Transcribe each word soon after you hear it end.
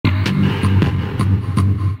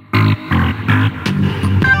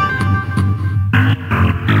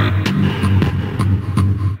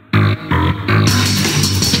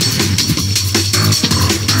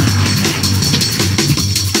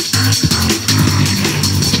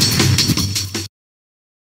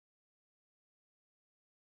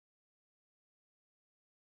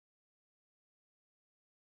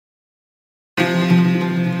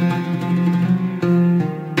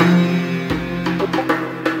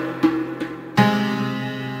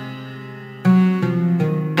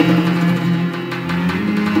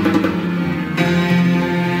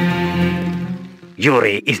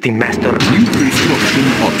Yuri is the master. New construction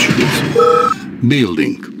options.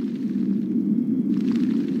 Building.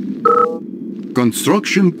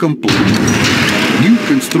 Construction complete. New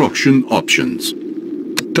construction options.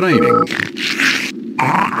 Training.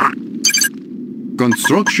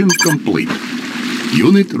 Construction complete.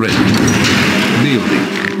 Unit ready. Building.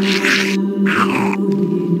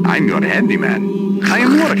 I'm your handyman. I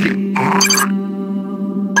am working.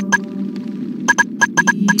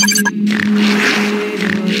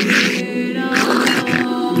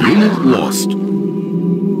 Unit lost.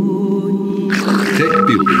 Tech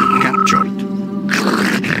building captured.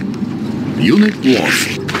 Unit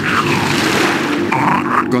lost.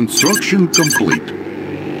 Construction complete.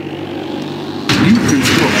 New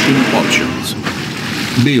construction options.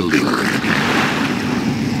 Building.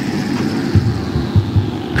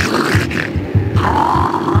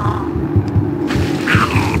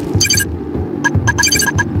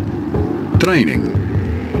 Training.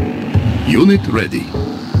 Unit ready.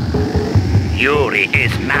 Yuri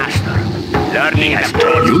is master. Learning has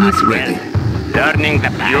taught Unit us ready. well. Learning the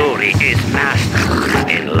path. Yuri is master.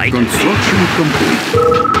 Enlighten Construction complete.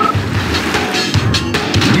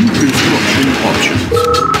 New construction options.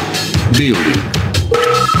 Building.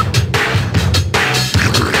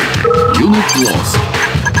 Unit lost.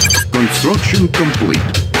 Construction complete.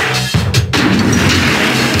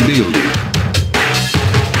 Building.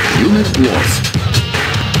 Unit lost.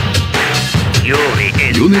 Yuri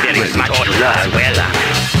is Unit there is ready. much to learn. Well,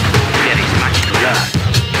 there is much to learn.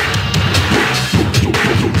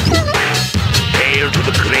 Hail to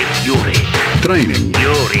the great Yuri. Training.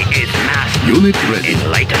 Yuri is master. Unit ready.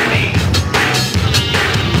 Enlighten me.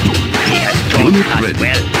 He has taught Unit us ready.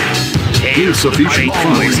 well. Hail to the Insufficient great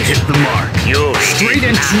funds. Yuri. Hit the mark. Yuri Straight is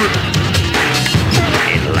and master. true.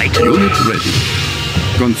 Enlighten Unit me. ready.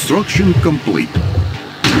 Construction complete.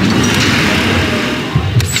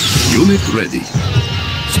 Unit ready.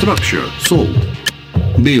 Structure sold.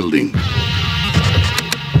 Building.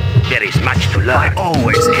 There is much to learn.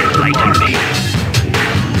 Always hit the Enlighten mark. me.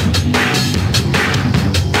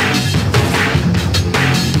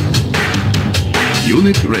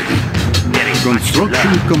 Unit ready. There is much to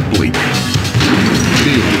Construction learn. complete.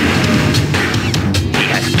 Building. He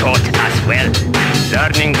has taught us well.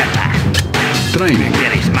 Learning the path. Training.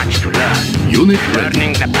 There is much to learn. Unit ready.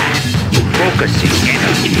 Learning the path. Focusing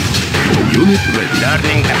energy. Unit ready.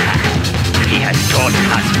 Learning the path. He has taught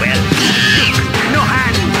us well. No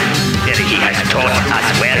hand. He has taught us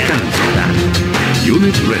well.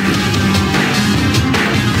 Unit ready.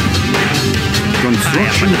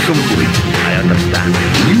 Construction complete. I understand.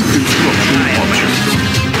 New construction I am options.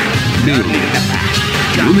 learning Building. the path.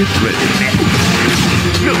 Unit ready.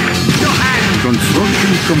 Look, no hand.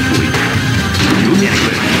 Construction complete. Unit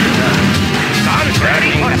ready.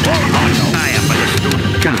 Learning the path. I am a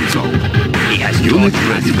student. Cancel. He has Unit taught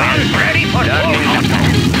ready. us well. Ready for learning the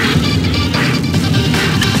path.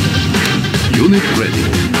 Unit ready.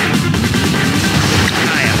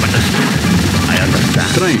 I am a student. I understand.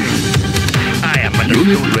 Training. I am a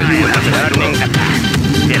Unit student. ready. I am learning the path.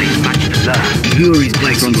 There is much to learn. Yuri's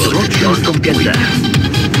Black Construction Don't forget complete. that.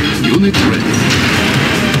 Unit ready.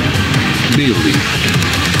 Building.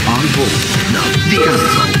 On hold. Now this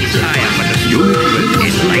is a I am a Unit ready.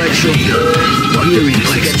 It's the right shotgun. Yuri's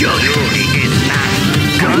Black Judge. Yuri is master.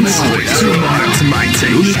 Guns too hard to my Unit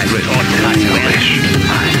taste. ready. Taught us well.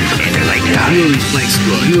 Enlighten me. Yuri's Black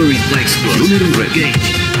Squad. Yuri's Black Squad. Unit ready. Engage.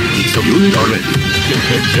 Need something Unit done. ready.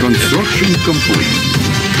 Construction complete.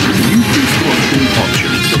 New construction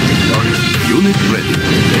options. Something done. Unit ready.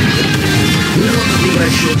 The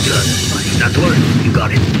right shotgun. That one. You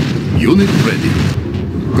got it. Unit ready.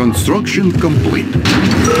 Construction complete. Unit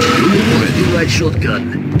The ready. right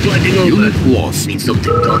shotgun. Gliding over. Unit lost. Need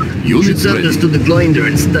something done. Unit Should send us ready. to the grinder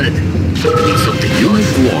instead. Need something done. Unit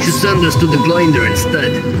lost. Should send us to the grinder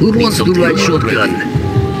instead. Who wants the something right done. shotgun?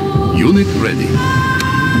 Unit ready.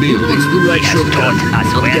 Who wants Building. the right He has shotgun? taught us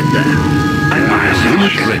I'll well. get there.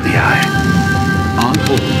 Unit ready. On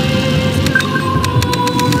hold.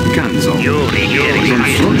 Cancel. Yuri is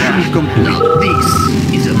Construction master. complete. Now this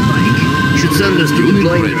is a bike. Should send us to the Unit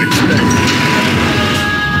grinder ready. instead.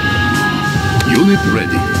 Unit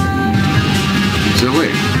ready.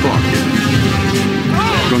 Select target.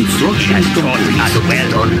 Construction Has taught complete. us well.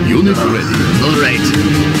 Done. Unit ready. All right.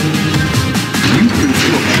 New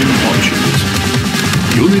construction options.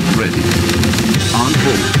 Unit ready. On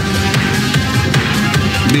hold.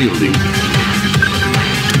 Building.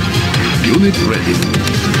 Unit ready.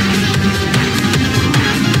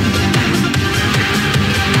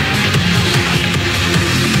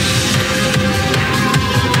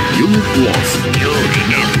 Unit lost. Yuri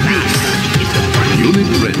is master.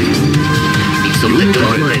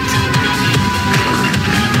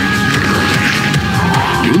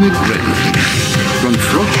 Unit ready.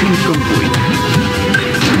 Construction complete.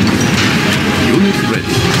 Unit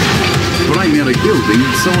ready. Primary building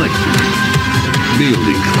selected.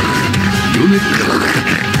 Building. Unit ready.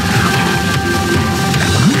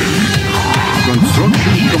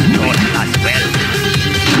 Construction complete. As well.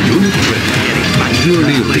 Unit ready.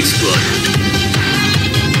 Unit Black Squad.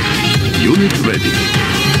 Unit ready.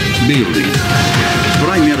 Building.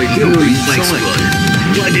 Primary building Unit Black Squad.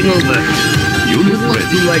 selected. Gliding over. Unit Who wants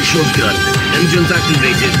to ready. ride shotgun? Engines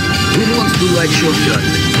activated. Who wants to ride shotgun?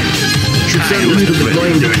 Should send us to the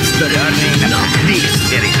blinder instead. Now this,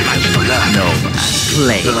 there is much to learn. No,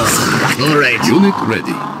 play. Alright. Unit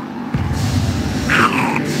ready.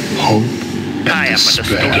 Hope I and am but a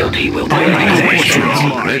despair. guilty will be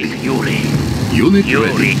Ready. Yuri. Unit Yuri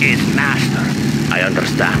ready. is master. I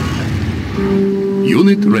understand.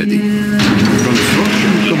 Unit ready.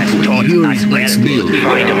 Construction He has complete. taught Yuri us is well. Building.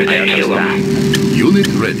 Freedom, I understand. Unit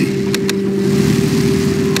ready.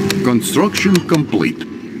 Construction complete.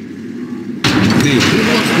 Building. Who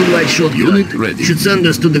wants to ride shotgun? Unit ready. Should send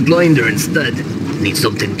us to the blinder instead. Need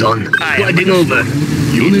something done. I am Gliding but a over.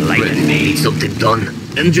 Unit Enlighten ready. me. Need something done.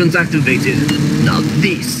 Engines activated. Now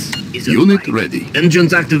this is a Unit fight. ready.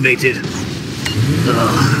 Engines activated.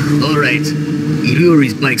 Alright.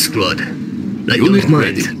 Yuri's Black Squad. I Unit don't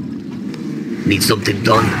mind. ready. Need something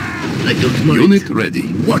done. I don't mind. Unit ready.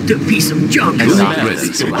 What a piece of junk! Unit Yuri ready.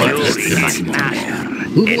 is master.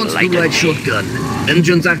 Who wants to Enlighten ride me. shotgun?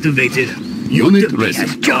 Engines activated. Unit What a piece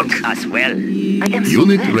ready. of junk! As well.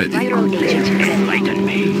 Unit ready. Enlighten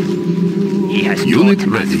me. He has Unit taught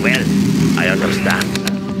ready. us well. I understand.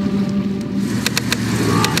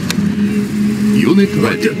 Unit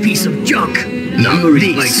What a ready. piece of junk! Now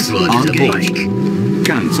Yuri's Black Squad on is a hold. bike.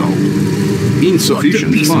 Cancel. What a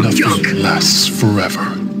Insufficient piece of funds. junk! Lasts forever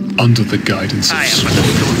under the guidance of I am Soul but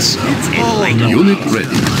a itself. Enlighten me. Unit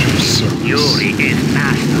ready. At your service. Yuri is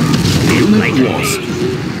master. Unit Enlighten lost. me.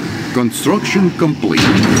 Construction complete.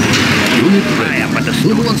 Unit I ready. am but a Who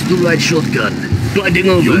student. wants to ride shotgun? Gliding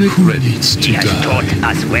over. Unit Who ready. needs to He has taught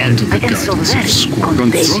die us well. under the I am so guidance very of Squad?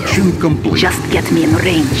 Construction complete. Just get me in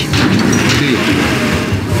range. Building.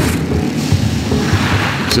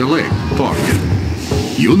 Select target.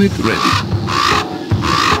 Unit ready.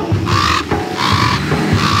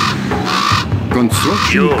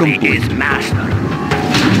 Construction Yuri complete. is master.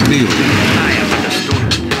 Building. I am but a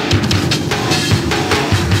student.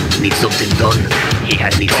 Need something done. He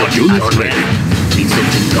has Need taught something Unit us done. ready. well. Need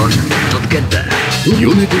something done. Don't get that. Who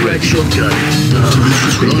Unit wants to ride ready. shotgun?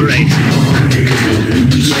 Alright.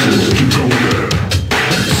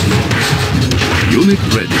 Unit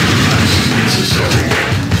ready.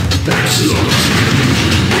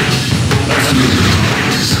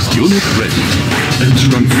 Unit ready.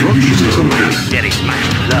 Construction complete. There is much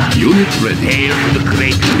to learn. Unit ready. Hail to the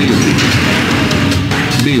great. Building.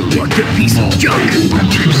 Building. What a piece of junk! All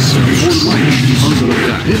miners under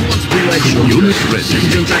attack. Who wants to ride shotgun? Unit ready.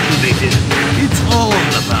 Engines activated. It's all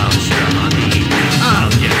about the money.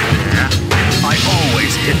 I'll get there. I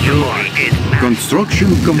always hit Yuri is master. Construction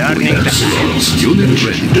complete. Learning the Unit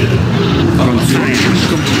ready. Construction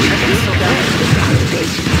complete.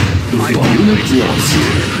 Unit lost.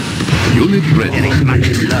 Unit There ready. is much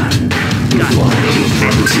to learn.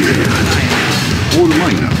 All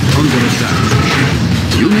miner under attack.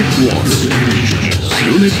 Unit lost.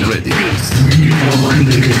 Unit ready.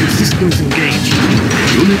 Systems engaged.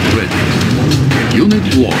 Unit ready. Unit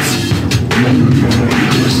lost.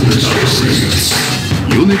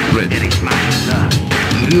 Unit There ready. is much to learn.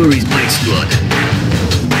 Yuri's Black Squad.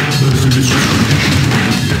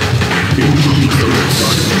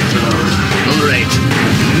 Alright.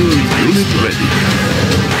 Yuri's Black Unit Squad. ready.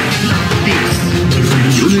 Now this.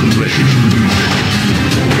 Unit ready.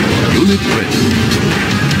 Unit ready.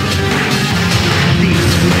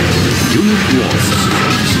 Unit lost.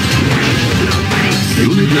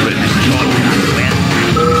 Unit ready.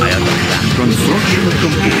 Well, I understand. Construction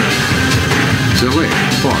complete. Select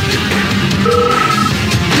target.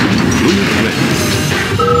 Unit ready.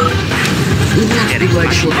 Who wants to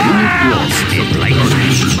ride shotgun? Unit lost. Enlighten me.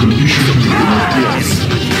 Unit lost.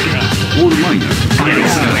 All miners under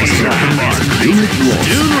attack. Unit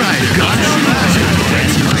lost.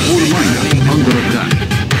 All miners under attack.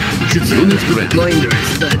 Should send Unit us to the ready. blinder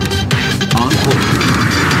instead. On hold.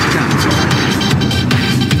 Cancel.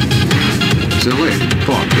 Select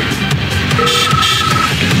target.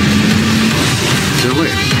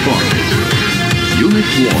 Select target. Unit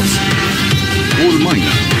lost. All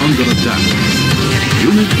miner under attack.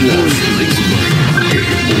 Unit lost.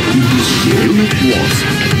 Unit lost.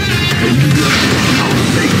 Our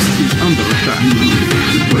base is under attack.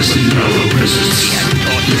 Requesting our presence.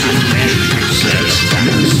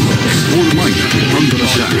 All miner under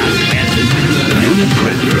attack. Unit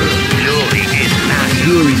ready. Glory is master.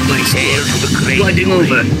 Fury's base Hail to the great gliding Yuri.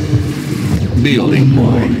 over. Building.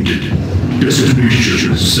 Mind.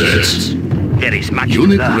 Destination set. There is much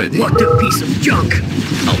Unit to learn. ready. What a piece of junk!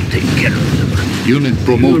 I'll take care of them. Unit Fury's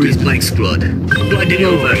promoted. blank squad gliding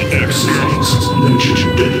over. Exhaust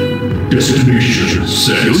legend. Destination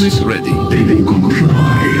set. Unit ready. They may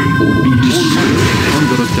comply or be All destroyed. miners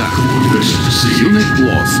under attack. Best to see. Unit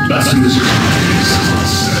lost. Battle is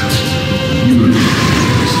set. Unit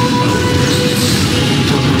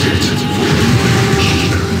protected for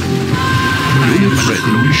Unit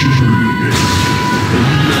ready. mission.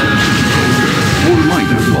 All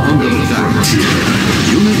miners under attack.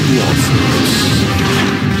 Unit lost.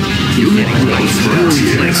 Unit lost.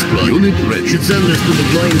 Fury's blank squad Unit ready. should send us to the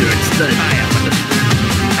blinder instead.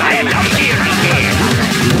 I am here.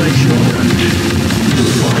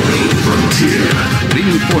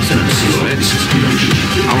 Reinforcements ready.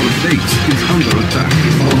 Our base is under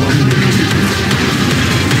attack.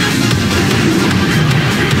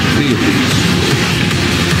 Building.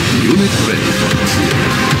 Unit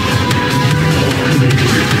ready.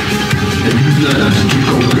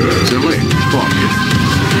 Select target.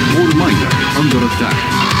 All miner under attack.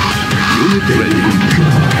 Unit ready.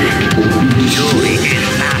 Yuri is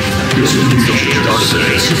master.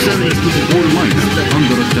 Should send us to the All miner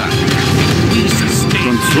under attack.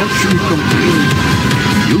 Construction complete.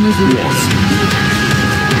 Unit lost.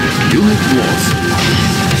 Unit lost.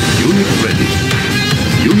 Unit ready.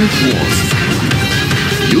 Unit lost.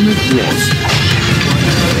 Unit lost.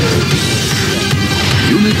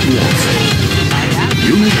 Unit lost.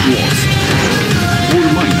 Unit lost. All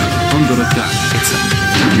miner under attack.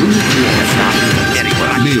 Unit lost.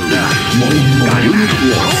 Nailed. Unit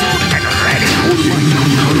lost. All miner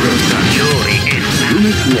under attack. Yuri is master.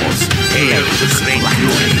 Unit lost. Hail to the great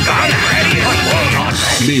Yuri. God ready for war.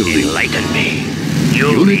 Building. Enlighten me.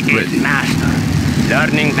 Yuri Unit is ready. master.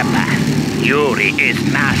 Learning the path. Yuri is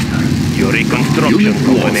master. Yuri Construction Unit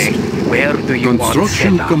Company. lost. Where do you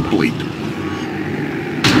Construction want setup? complete.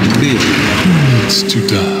 Building. It's to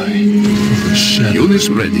die for the shadows Unit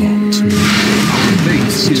ready. belong to me. Our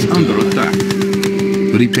base is under attack.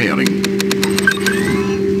 Repairing.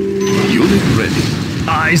 Unit ready.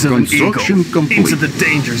 Eyes of an eagle Construction complete. into the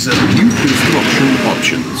danger zone. New construction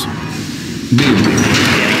options. Building.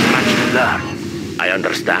 There is much to learn. I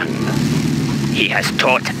understand. He has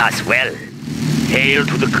taught us well. Hail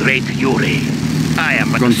to the great Yuri. I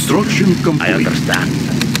am but a Construction student. I complete. understand.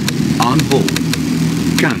 On hold.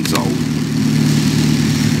 Cancel.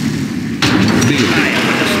 I Building. am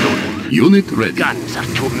but a student. Unit ready. Guns are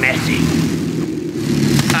too messy.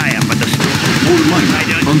 I am but a student. All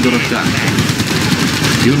miners under attack.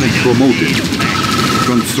 Unit promoted.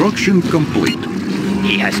 Construction complete.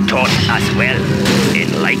 He has taught us well.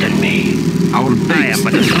 Enlighten me. Our base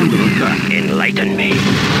but a is under student. attack. Enlighten me.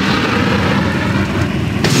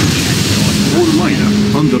 All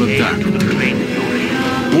miners under Hail attack. to the great Yuri.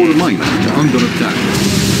 All miners under attack.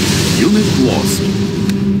 Unit lost.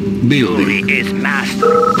 Building. Yuri is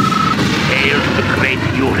master. Hail to the great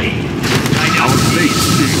Yuri. Our base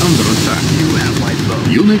is under attack. You have my vote.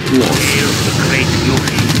 Unit lost. Hail to the great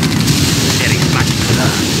Yuri. There is much to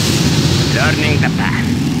learn. Learning the path.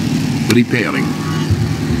 Repairing.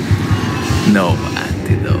 No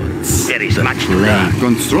antidotes. There is much to learn.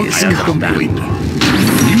 Construction I understand. complete.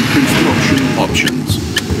 New construction options.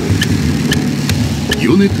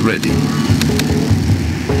 Unit ready.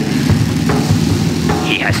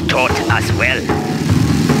 He has taught us well.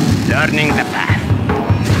 Learning the path.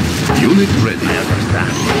 Unit ready. I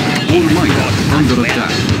understand. All miners under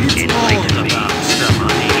attack. Enlighten me.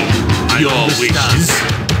 Your wishes.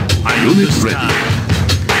 I Unit understand. ready.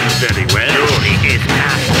 Very well. Yuri is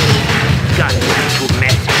master. Guns are too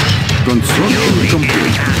messy. Construction Yuri is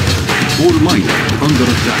complete. master. All miners under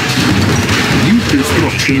attack. New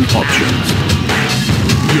construction options.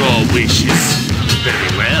 Your wishes. Very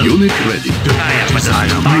well. Unit ready. I am but a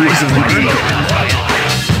Eyes of an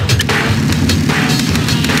eagle.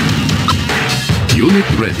 Unit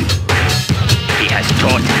ready. He has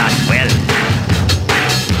taught us well.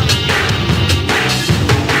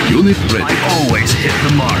 Unit ready. Always hit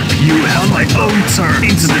the mark. You have my own turn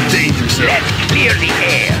into the danger zone. Let's clear the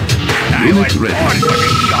air. I Unit was ready. born for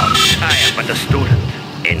this job. I am but a student.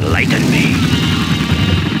 Enlighten me.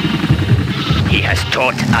 He has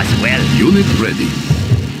taught us well. Unit ready.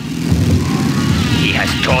 He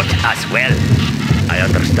has taught us well. I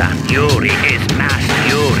understand. Yuri is master.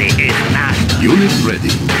 Yuri is master. Unit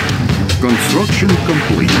ready. Construction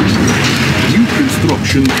complete. New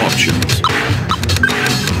construction options.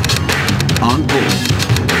 On hold.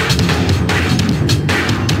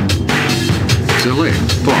 Select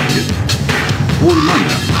target. All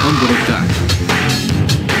miner under attack.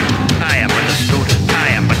 I am understood. I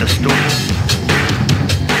am understood.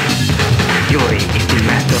 Yuri is the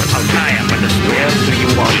matter of I am understood. Where do you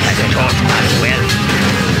want he has taught us well.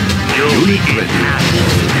 Yuri Unit is ready. master.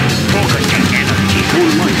 Focusing energy.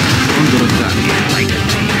 All miner under attack. Enlighten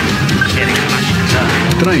me. There is much to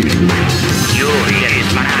learn. Training. Yuri is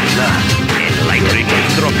much to learn. Enlighten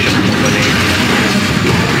construction.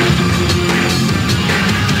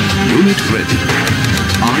 Unit ready.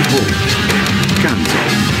 On hold. Cancel.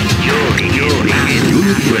 Yuri is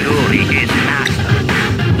Unit master. ready. Yuri is master.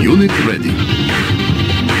 Unit ready.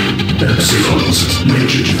 Epsilon's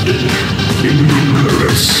legend.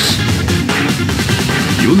 Innumerous.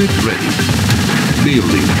 Unit ready.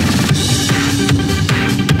 Building.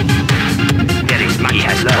 There is much he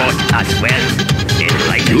has taught us well.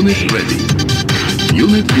 Enlighten Unit me. ready.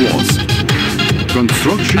 Unit lost.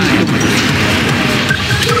 Construction complete.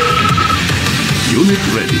 Unit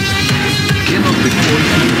ready. Cannot deploy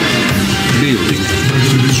here. Building.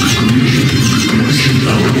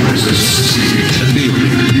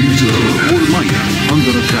 Building. All miner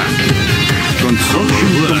under attack. Construction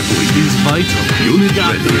complete. is vital. Unit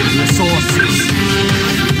ready. Resources.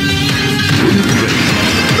 Unit ready.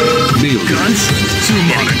 Building. Guns? Too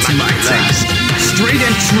modern to my taste. Straight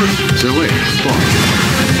and true. Select target.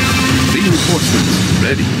 Reinforcements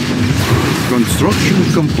ready. Construction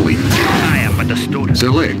complete. I am understood.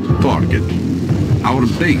 Select target. Our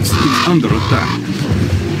base is under attack.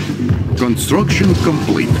 Construction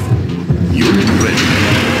complete. Unit ready.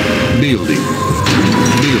 Building.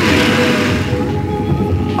 Building.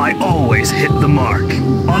 I always hit the mark.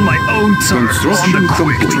 On my own terms. Construction On the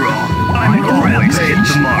quick complete. draw. I always hit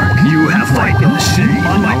the mark. You have fight in the shade.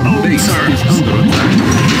 On my Our own base terms. is under attack.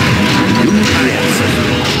 Unit lost.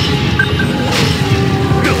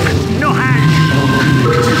 Look, no hand.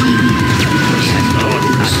 He has taught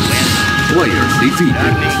us well. Player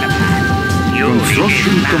defeated. Yuri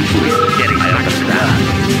Construction is master. complete. There is much to learn.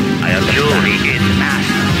 Yuri is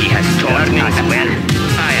master. He has taught us well.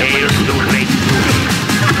 I am the great.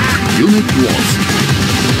 Unit lost.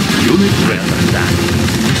 Unit ready.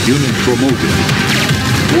 Unit promoted.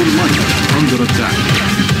 All miner under attack.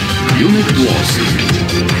 Unit lost.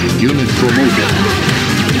 Unit promoted.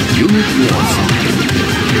 Unit lost.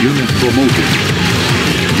 Unit promoted.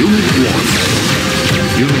 Unit lost.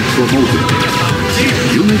 Unit promoted.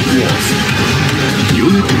 Unit lost.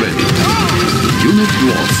 Unit ready. Unit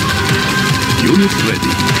lost. Unit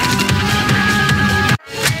ready.